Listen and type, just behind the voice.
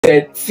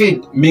That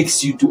faith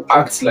makes you to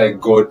act like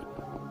God,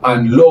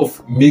 and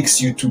love makes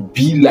you to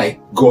be like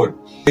God.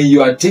 When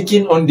you are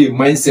taking on the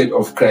mindset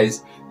of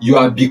Christ, you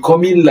are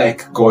becoming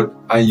like God,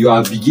 and you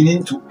are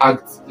beginning to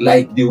act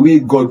like the way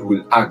God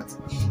will act.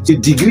 The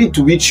degree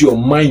to which your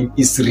mind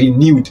is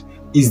renewed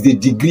is the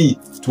degree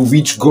to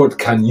which God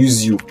can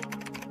use you.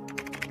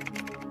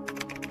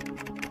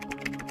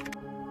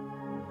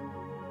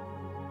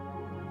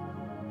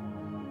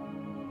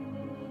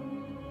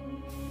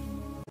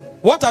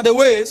 What are the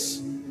ways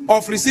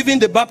of receiving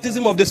the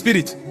baptism of the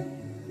Spirit?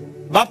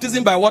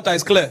 Baptism by water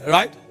is clear,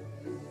 right?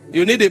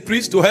 You need a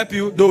priest to help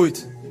you do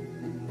it.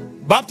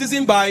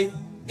 Baptism by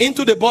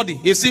into the body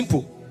is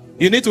simple.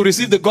 You need to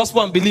receive the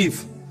gospel and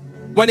believe.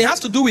 When it has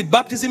to do with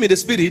baptism in the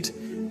Spirit,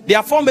 there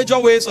are 4 major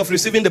ways of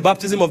receiving the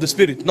baptism of the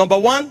Spirit. Number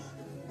 1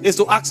 is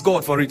to ask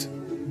God for it.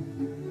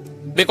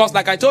 Because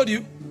like I told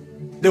you,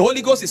 the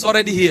Holy Ghost is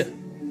already here.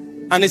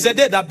 And he said,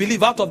 they that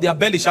believe out of their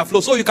belly shall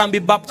flow. So you can be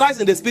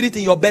baptized in the Spirit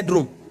in your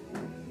bedroom.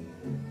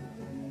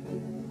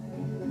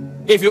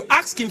 If you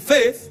ask in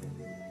faith,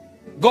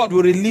 God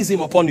will release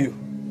him upon you.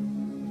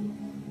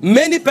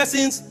 Many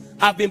persons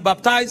have been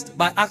baptized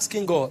by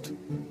asking God,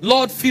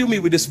 Lord, fill me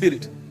with the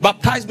Spirit.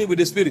 Baptize me with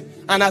the Spirit.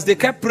 And as they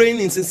kept praying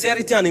in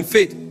sincerity and in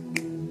faith,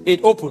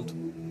 it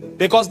opened.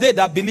 Because they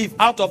that believe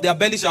out of their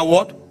belly shall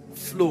what?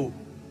 Flow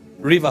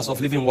rivers of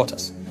living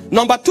waters.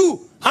 Number 2,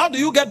 how do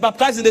you get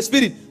baptized in the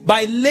Spirit?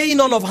 By laying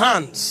on of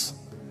hands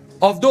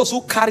of those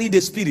who carry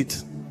the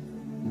Spirit.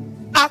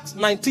 Acts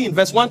 19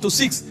 verse 1 to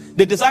 6.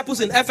 The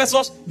disciples in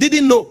Ephesus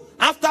didn't know.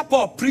 After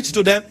Paul preached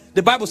to them,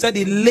 the Bible said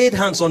he laid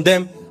hands on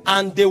them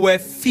and they were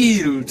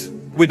filled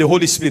with the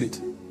Holy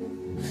Spirit.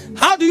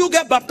 How do you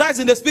get baptized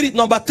in the Spirit?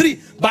 Number 3,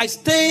 by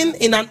staying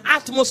in an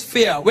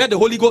atmosphere where the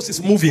Holy Ghost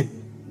is moving.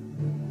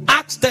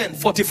 Acts 10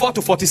 44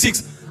 to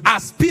 46.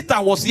 As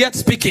Peter was yet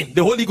speaking,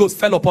 the Holy Ghost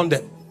fell upon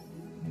them.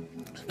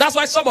 That's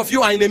why some of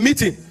you are in a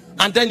meeting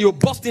and then you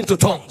burst into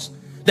tongues.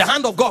 The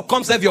hand of God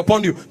comes heavy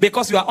upon you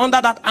because you are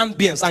under that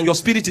ambience and your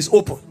spirit is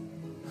open.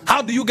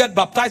 How do you get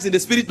baptized in the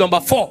Spirit? Number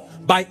 4,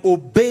 by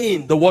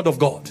obeying the word of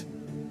God.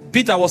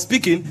 Peter was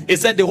speaking. He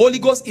said the Holy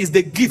Ghost is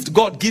the gift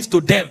God gives to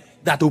them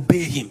that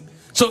obey him.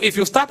 So if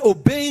you start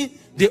obeying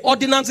the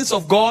ordinances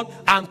of God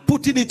and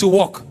putting it to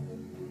work,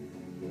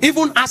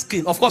 even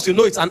asking, of course you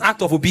know it's an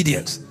act of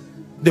obedience,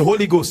 the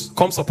Holy Ghost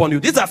comes upon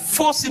you. These are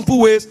 4 simple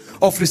ways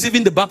of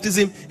receiving the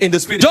baptism in the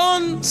Spirit.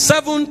 John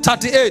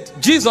 7:38,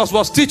 Jesus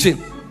was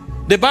teaching.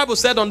 The Bible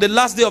said on the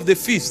last day of the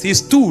feast, he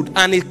stood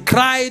and he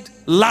cried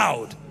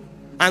loud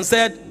and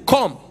said,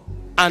 come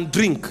and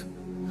drink.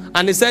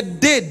 And he said,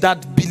 they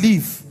that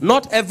believe,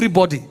 not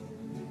everybody,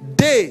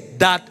 they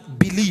that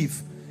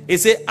believe. He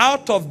said,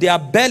 out of their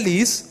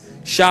bellies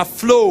shall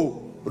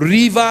flow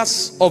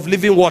rivers of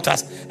living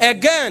waters.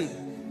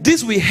 Again,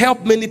 this will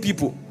help many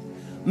people.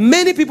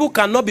 Many people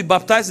cannot be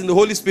baptized in the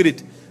Holy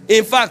Spirit.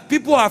 In fact,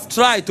 people have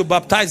tried to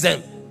baptize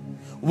them.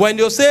 When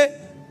you say,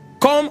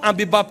 come and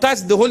be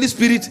baptized in the Holy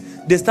Spirit,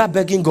 they start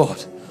begging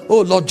God,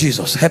 oh Lord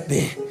Jesus, help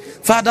me.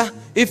 Father,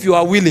 if you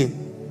are willing.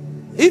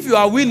 If you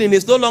are willing,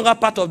 it's no longer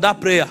part of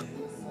that prayer.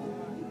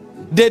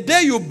 The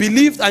day you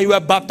believed and you were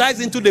baptized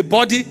into the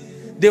body,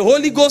 the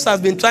Holy Ghost has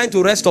been trying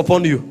to rest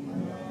upon you.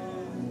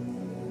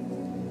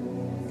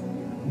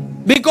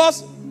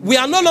 Because we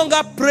are no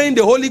longer praying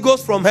the Holy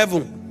Ghost from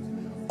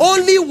heaven.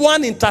 Only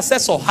one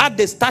intercessor had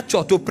the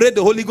stature to pray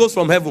the Holy Ghost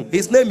from heaven.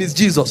 His name is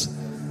Jesus.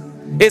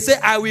 He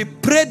said, I will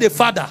pray the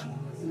Father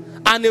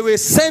and he will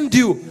send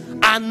you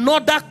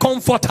another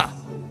comforter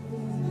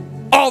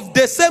of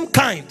the same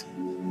kind.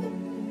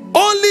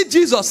 Only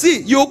Jesus.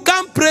 See, you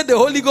can't pray the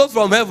Holy Ghost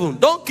from heaven.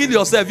 Don't kill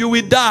yourself, you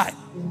will die.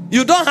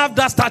 You don't have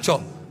that stature.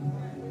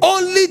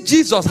 Only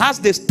Jesus has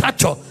the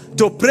stature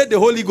to pray the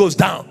Holy Ghost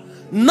down.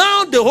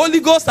 Now the Holy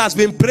Ghost has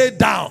been prayed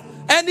down.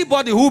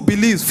 Anybody who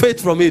believes, faith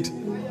from it.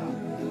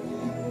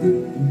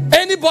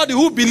 Anybody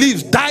who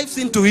believes dives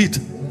into it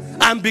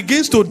and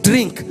begins to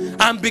drink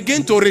and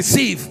begin to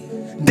receive.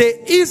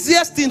 The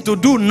easiest thing to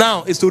do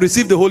now is to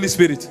receive the Holy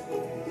Spirit.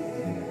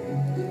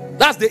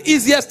 That's the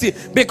easiest thing,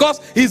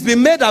 because he's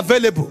been made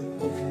available.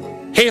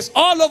 He's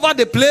all over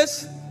the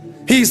place.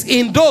 He's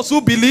in those who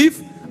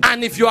believe,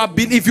 and if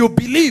you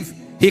believe,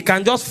 he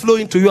can just flow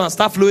into you and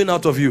start flowing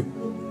out of you.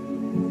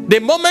 The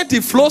moment he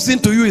flows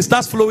into you, he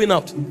starts flowing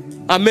out.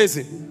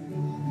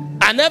 Amazing.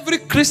 And every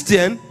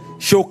Christian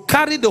should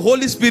carry the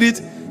Holy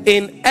Spirit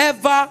in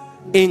ever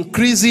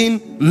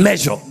increasing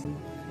measure.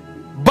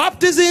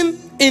 Baptism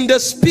in the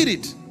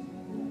Spirit.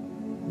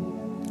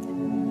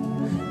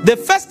 The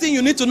first thing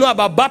you need to know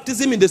about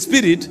baptism in the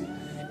Spirit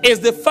is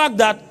the fact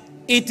that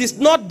it is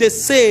not the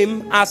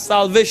same as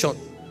salvation.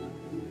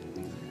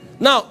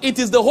 Now, it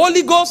is the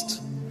Holy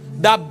Ghost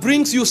that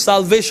brings you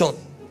salvation.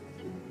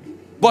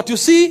 But you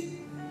see,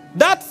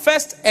 that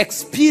first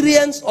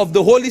experience of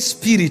the Holy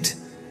Spirit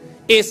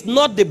is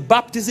not the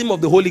baptism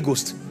of the Holy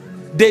Ghost.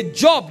 The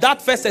job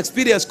that first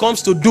experience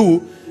comes to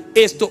do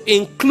is to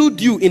include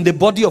you in the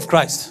body of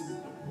Christ.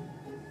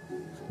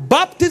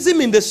 Baptism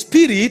in the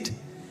Spirit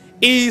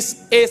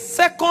is a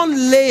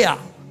second layer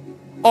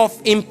of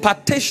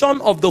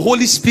impartation of the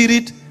Holy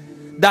Spirit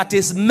that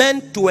is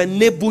meant to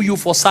enable you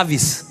for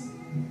service.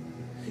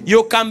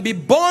 You can be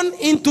born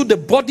into the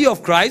body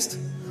of Christ,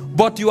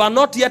 but you are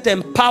not yet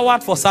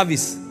empowered for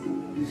service.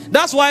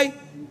 That's why,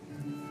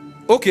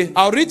 okay,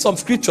 I'll read some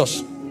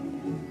scriptures.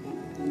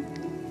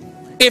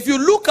 If you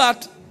look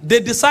at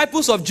the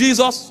disciples of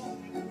Jesus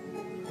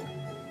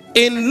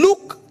in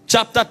Luke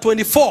chapter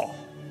 24,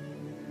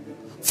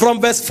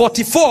 from verse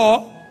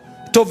 44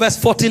 to verse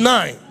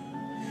 49,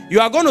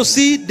 you are going to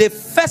see the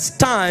first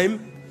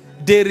time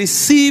they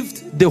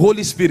received the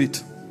Holy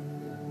Spirit.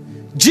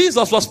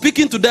 Jesus was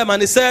speaking to them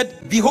and he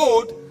said,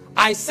 behold,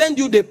 I send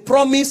you the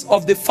promise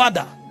of the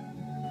Father.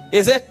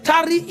 He said,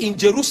 tarry in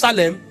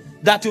Jerusalem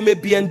that you may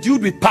be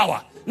endued with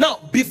power. Now,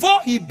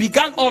 before he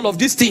began all of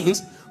these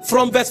things,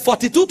 from verse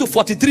 42 to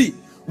 43,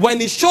 when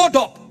he showed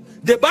up,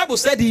 the Bible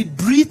said he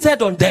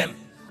breathed on them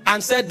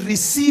and said,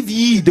 receive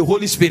ye the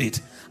Holy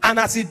Spirit. And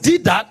as he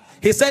did that,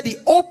 he said he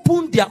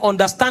opened their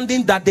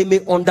understanding that they may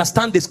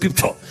understand the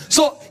scripture.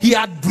 So he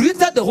had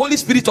breathed the Holy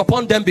Spirit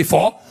upon them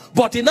before,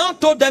 but he now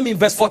told them in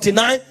verse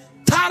 49,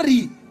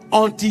 tarry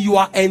until you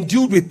are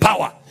endued with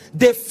power.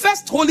 The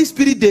first Holy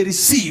Spirit they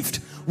received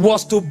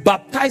was to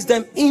baptize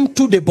them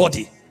into the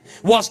body,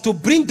 was to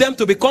bring them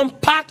to become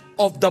part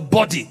of the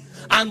body,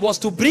 and was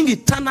to bring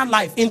eternal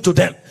life into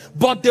them.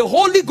 But the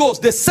Holy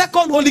Ghost, the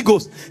second Holy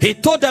Ghost, he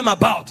told them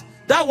about,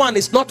 that one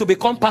is not to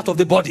become part of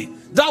the body.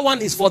 That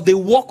one is for the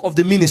work of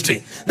the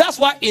ministry. That's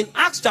why in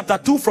Acts chapter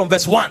 2 from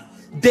verse 1,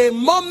 the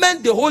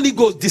moment the Holy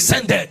Ghost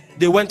descended,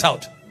 they went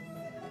out.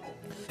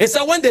 It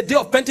said when the day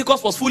of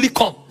Pentecost was fully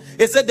come,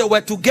 it said they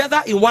were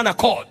together in one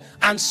accord,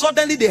 and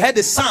suddenly they heard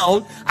a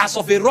sound as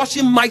of a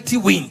rushing mighty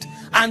wind,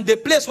 and the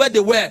place where they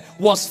were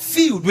was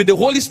filled with the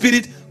Holy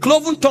Spirit.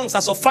 Cloven tongues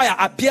as of fire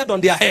appeared on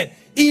their head.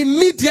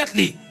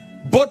 Immediately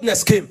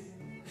boldness came.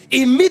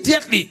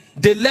 Immediately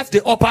they left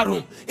the upper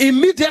room.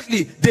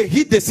 Immediately they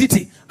hid the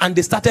city and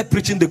they started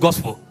preaching the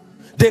gospel.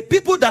 The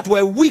people that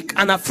were weak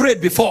and afraid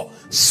before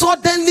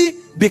suddenly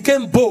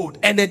became bold,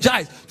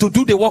 energized to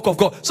do the work of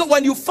God. So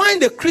when you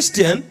find a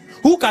Christian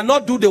who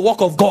cannot do the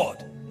work of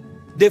God,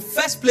 the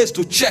first place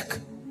to check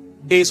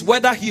is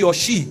whether he or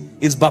she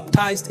is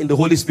baptized in the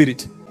Holy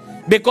Spirit.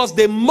 Because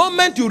the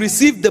moment you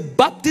receive the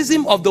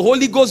baptism of the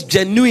Holy Ghost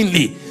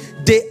genuinely,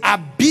 the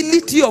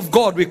ability of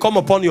God will come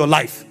upon your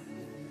life.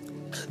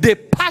 The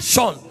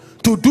passion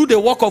to do the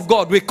work of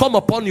God will come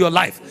upon your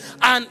life.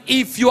 And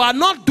if you are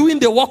not doing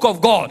the work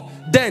of God,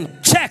 then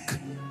check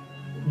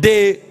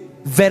the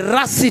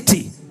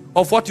veracity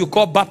of what you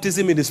call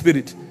baptism in the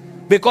Spirit.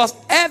 Because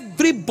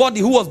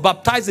everybody who was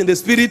baptized in the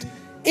Spirit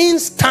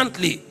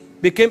instantly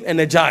became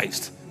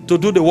energized to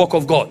do the work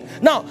of God.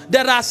 Now,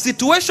 there are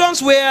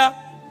situations where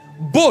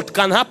both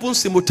can happen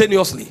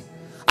simultaneously.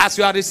 As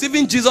you are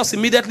receiving Jesus,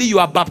 immediately you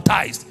are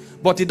baptized,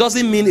 but it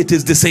doesn't mean it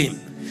is the same.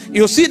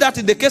 You see that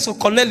in the case of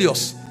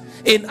Cornelius.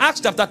 In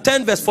Acts chapter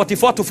 10 verse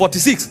 44 to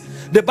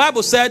 46, the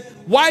Bible said,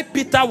 while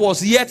Peter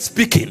was yet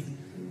speaking,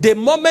 the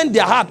moment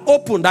their heart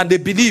opened and they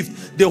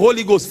believed, the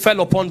Holy Ghost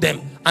fell upon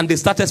them and they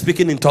started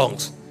speaking in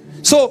tongues.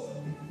 So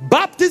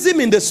baptism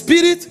in the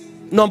Spirit,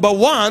 number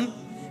one,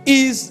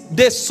 is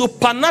the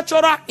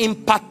supernatural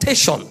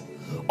impartation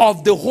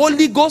of the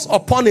Holy Ghost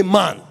upon a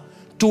man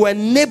to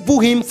enable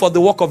him for the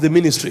work of the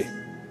ministry.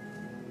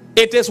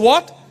 It is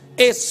what?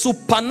 A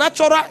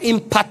supernatural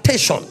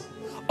impartation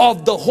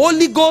of the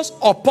Holy Ghost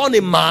upon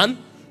a man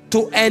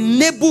to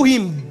enable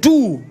him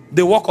do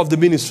the work of the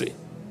ministry.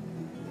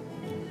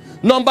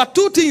 Number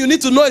two thing you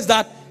need to know is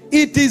that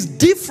it is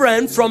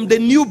different from the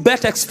new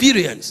birth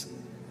experience.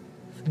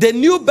 The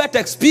new birth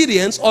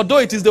experience, although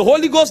it is the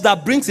Holy Ghost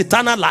that brings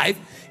eternal life,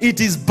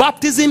 it is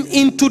baptism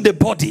into the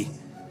body.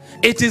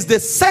 It is the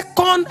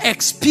second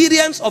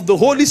experience of the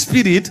Holy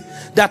Spirit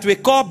that we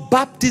call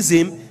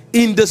baptism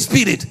in the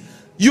Spirit.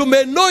 You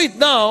may know it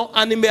now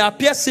and it may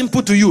appear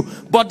simple to you,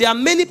 but there are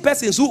many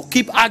persons who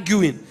keep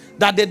arguing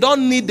that they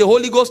don't need the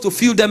Holy Ghost to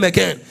fill them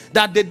again,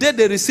 that the day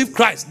they received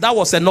Christ, that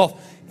was enough.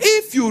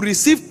 If you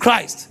receive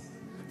Christ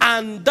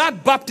and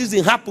that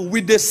baptism happened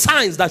with the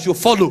signs that you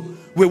follow,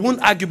 we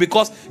won't argue,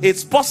 because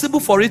it's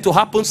possible for it to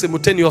happen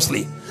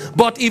simultaneously.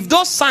 But if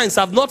those signs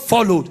have not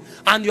followed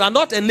and you are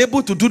not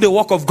enabled to do the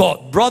work of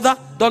God, brother,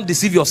 don't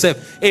deceive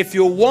yourself. If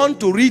you want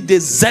to reach the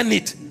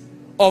zenith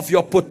of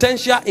your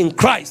potential in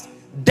Christ,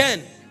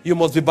 then you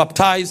must be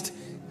baptized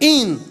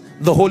in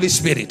the Holy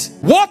Spirit.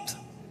 What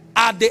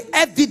are the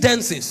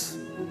evidences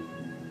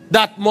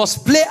that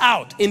must play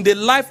out in the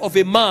life of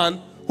a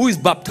man who is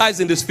baptized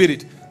in the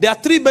Spirit? There are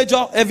three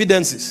major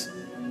evidences.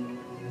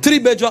 Three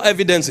major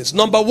evidences.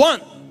 Number one,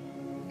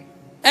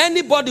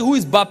 anybody who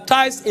is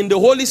baptized in the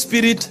Holy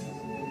Spirit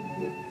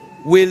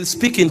will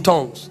speak in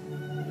tongues.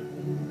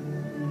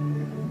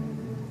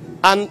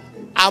 And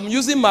I'm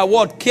using my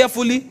word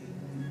carefully.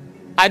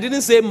 I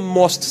didn't say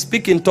must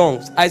speak in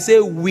tongues. I say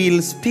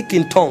will speak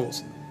in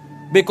tongues,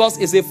 because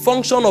it's a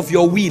function of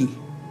your will.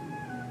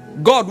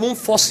 God won't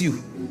force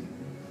you.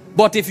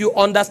 But if you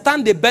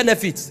understand the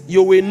benefits,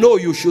 you will know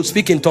you should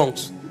speak in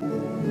tongues.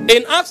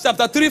 In Acts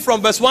chapter 3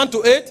 from verse 1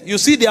 to 8, you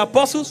see the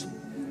apostles,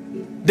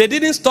 they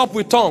didn't stop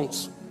with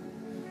tongues.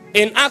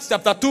 In Acts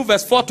chapter 2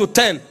 verse 4 to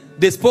 10,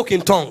 they spoke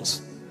in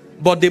tongues,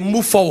 but they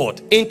moved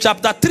forward. In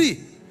chapter 3,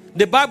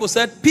 the Bible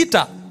said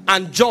Peter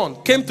and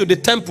John came to the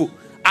temple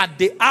at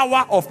the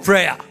hour of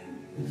prayer.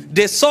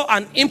 They saw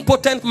an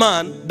impotent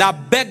man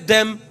that begged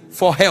them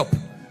for help.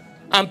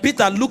 And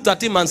Peter looked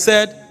at him and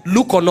said,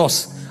 look on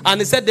us. And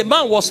he said the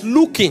man was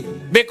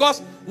looking,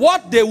 because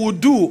what they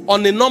would do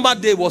on a normal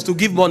day was to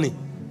give money.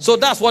 So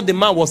that's what the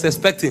man was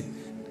expecting.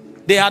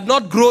 They had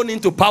not grown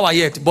into power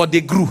yet, but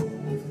they grew.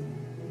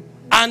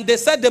 And they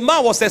said the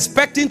man was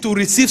expecting to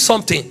receive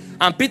something.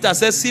 And Peter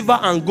said, silver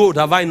and gold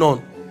have I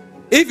none.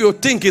 If you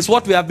think it's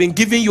what we have been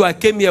giving you, I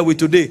came here with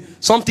today,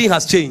 something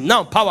has changed.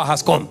 Now power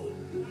has come.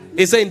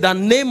 He said, in the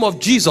name of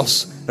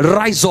Jesus,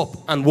 rise up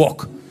and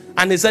walk.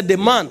 And he said the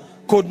man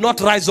could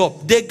not rise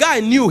up. The guy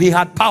knew he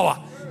had power.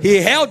 He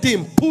held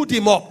him, pulled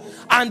him up,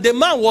 and the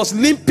man was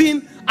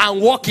limping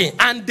and walking,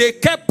 and they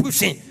kept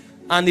pushing,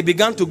 and he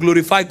began to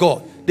glorify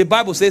God. The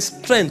Bible says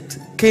strength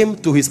came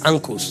to his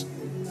ankles.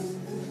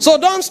 So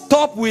don't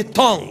stop with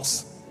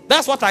tongues.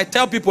 That's what I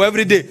tell people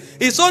every day.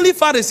 It's only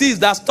Pharisees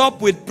that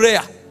stop with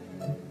prayer.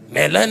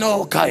 You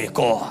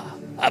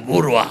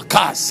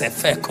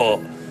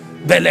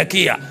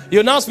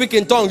now speak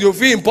in tongues, you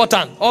feel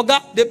important.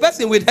 Oga, the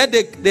person with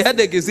headache, the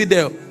headache is still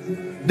there.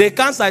 The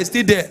cancer is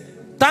still there.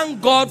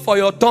 Thank God for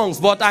your tongues,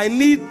 but I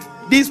need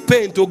this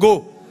pain to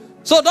go.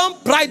 So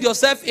don't pride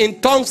yourself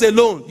in tongues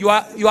alone. You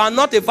are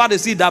not a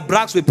Pharisee that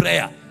brags with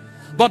prayer.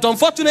 But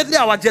unfortunately,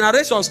 our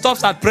generation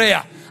stops at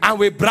prayer and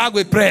we brag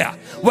with prayer.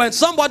 When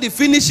somebody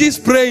finishes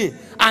praying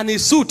and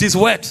his suit is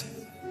wet,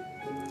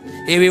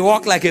 he will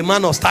walk like a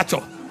man of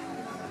stature.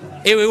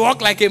 He will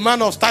walk like a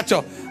man of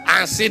stature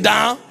and sit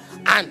down,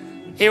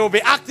 and he will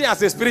be acting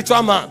as a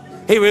spiritual man.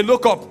 He will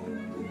look up.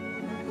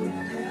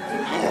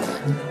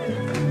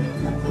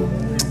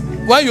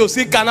 When you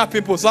see carnal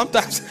people,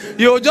 sometimes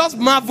you just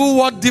marvel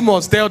what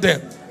demons tell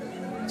them.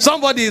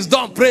 Somebody is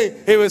done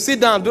praying, he will sit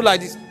down and do like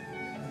this,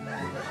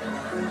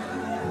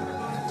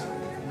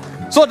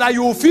 so that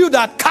you will feel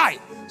that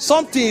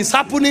something is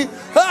happening.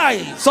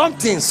 Hey,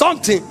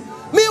 something.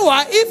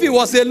 Meanwhile, if he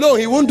was alone,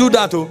 he wouldn't do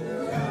that. Oh,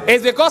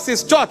 it's because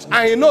it's church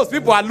and he knows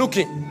people are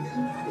looking.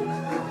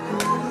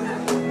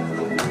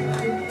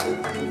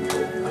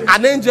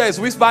 An angel is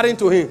whispering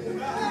to him.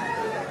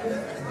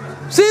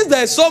 Since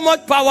there is so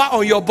much power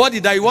on your body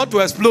that you want to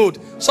explode,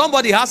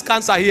 somebody has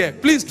cancer here,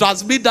 please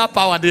transmit that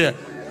power there.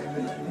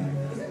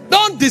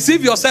 Don't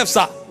deceive yourself,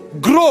 sir.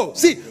 Grow.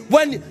 See,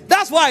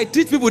 that's why I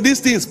teach people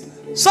these things.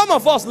 Some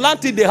of us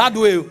learned it the hard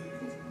way.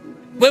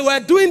 We were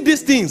doing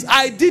these things.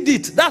 I did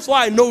it. That's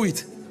why I know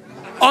it.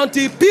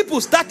 Until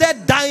people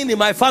started dying in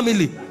my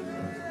family.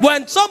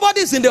 When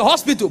somebody's in the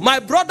hospital, my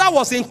brother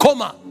was in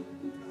coma.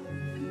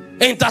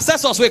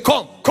 Intercessors will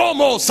come.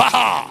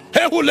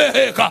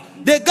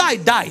 The guy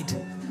died.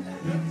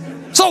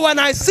 So when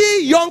I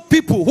see young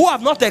people who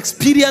have not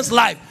experienced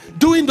life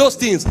doing those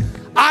things,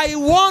 I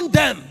warn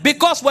them,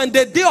 because when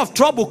the day of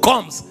trouble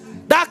comes,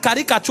 that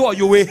caricature,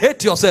 you will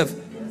hate yourself.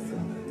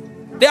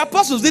 The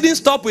apostles didn't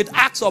stop with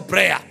acts of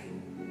prayer.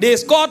 They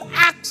called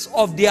acts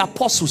of the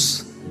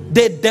apostles.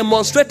 They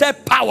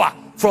demonstrated power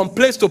from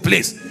place to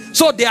place.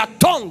 So their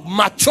tongue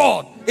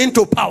matured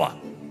into power.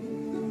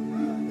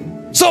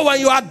 So when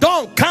you are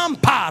done,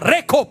 Kampa,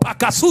 Reko,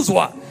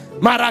 Pakasuzwa,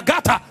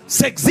 Maragata,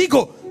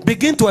 Sexigo,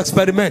 begin to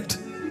experiment.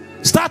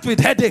 Start with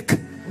headache.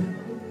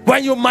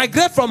 When you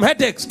migrate from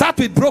headache, start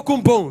with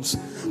broken bones.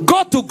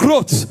 Go to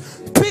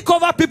growth. Pick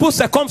over people's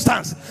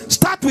circumstance.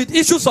 Start with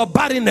issues of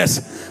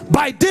barrenness.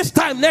 By this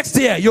time next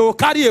year, you will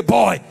carry a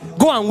boy.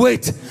 Go and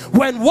wait.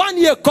 When 1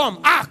 year comes,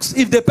 ask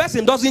if the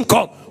person doesn't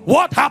come,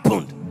 what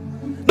happened?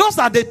 Those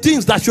are the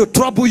things that should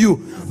trouble you,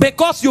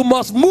 because you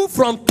must move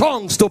from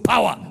tongues to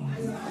power.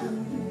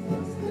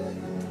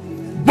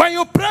 When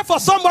you pray for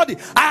somebody,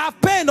 I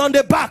have pain on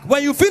the back.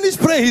 When you finish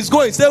praying, he's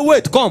going. Say,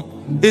 wait,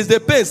 come. Is the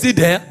pain still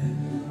there?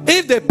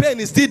 If the pain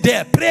is still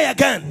there, pray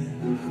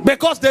again.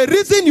 Because the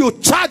reason you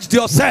charged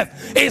yourself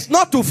is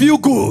not to feel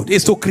good,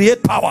 it's to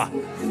create power,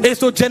 it's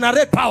to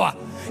generate power.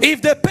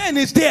 If the pain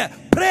is there,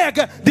 pray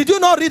again. Did you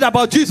not read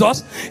about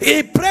Jesus?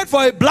 He prayed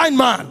for a blind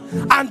man,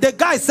 and the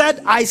guy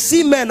said, I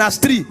see men as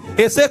three.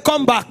 He said,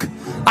 come back.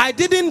 I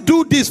didn't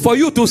do this for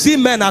you to see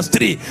men as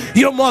three.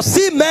 You must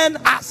see men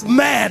as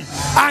men.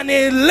 And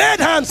he laid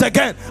hands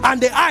again,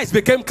 and the eyes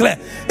became clear.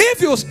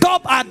 If you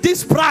stop at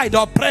this pride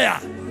of prayer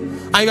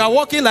and you are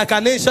walking like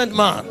an ancient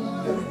man,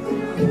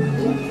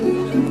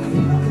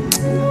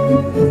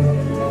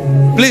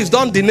 please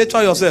don't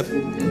denature yourself.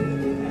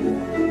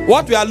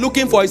 What we are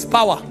looking for is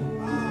power.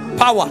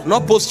 Power,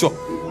 not posture.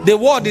 The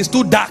world is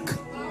too dark.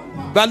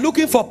 We are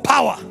looking for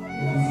power.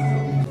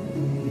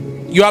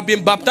 You have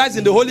been baptized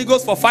in the Holy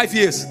Ghost for 5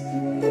 years.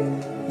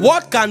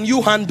 What can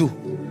you handle?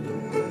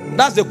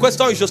 That's the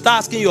question you should start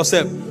asking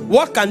yourself.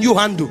 What can you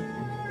handle?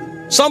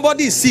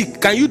 Somebody is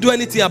sick. Can you do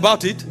anything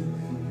about it?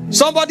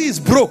 Somebody is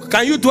broke.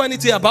 Can you do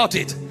anything about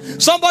it?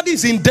 Somebody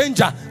is in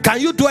danger. Can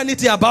you do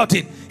anything about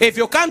it? If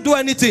you can't do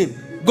anything,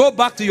 go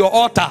back to your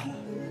altar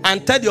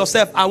and tell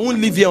yourself, I won't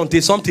leave here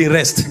until something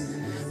rests.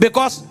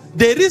 Because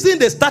the reason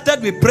they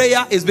started with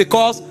prayer is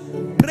because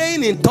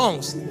praying in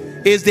tongues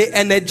is the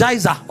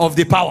energizer of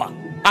the power.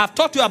 I've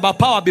taught you about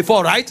power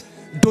before, right?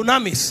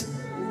 Dunamis,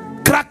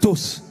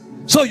 Kratos.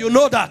 So you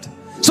know that.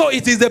 So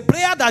it is the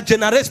prayer that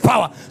generates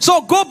power.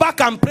 So go back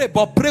and pray,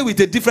 but pray with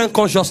a different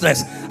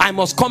consciousness. I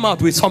must come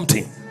out with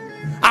something.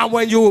 And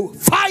when you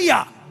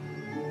fire,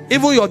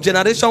 even your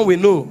generation will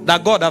know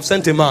that God have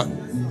sent a man.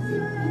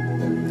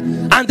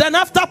 And then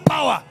after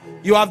power,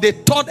 you have the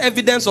third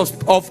evidence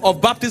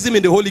of baptism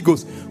in the Holy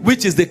Ghost,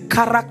 which is the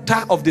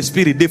character of the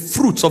Spirit, the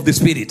fruits of the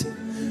Spirit.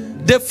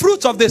 The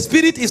fruit of the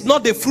Spirit is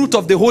not the fruit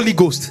of the Holy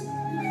Ghost.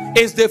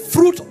 It's the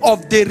fruit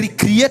of the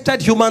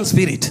recreated human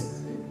spirit.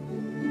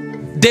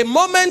 The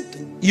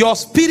moment your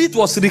spirit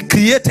was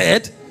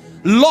recreated,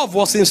 love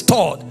was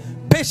installed,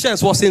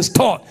 patience was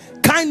installed,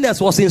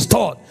 kindness was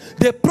installed.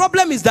 The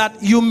problem is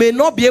that you may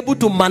not be able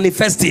to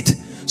manifest it.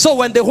 So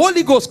when the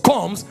Holy Ghost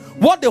comes,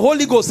 what the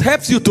Holy Ghost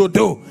helps you to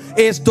do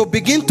is to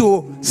begin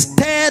to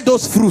stir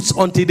those fruits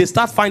until they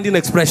start finding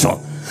expression.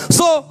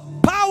 So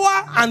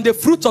power and the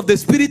fruits of the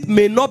Spirit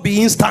may not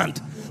be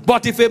instant,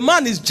 but if a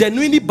man is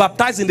genuinely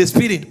baptized in the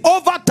Spirit,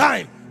 over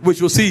time we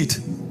shall see it.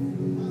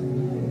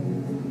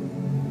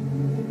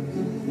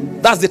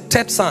 That's the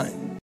third sign.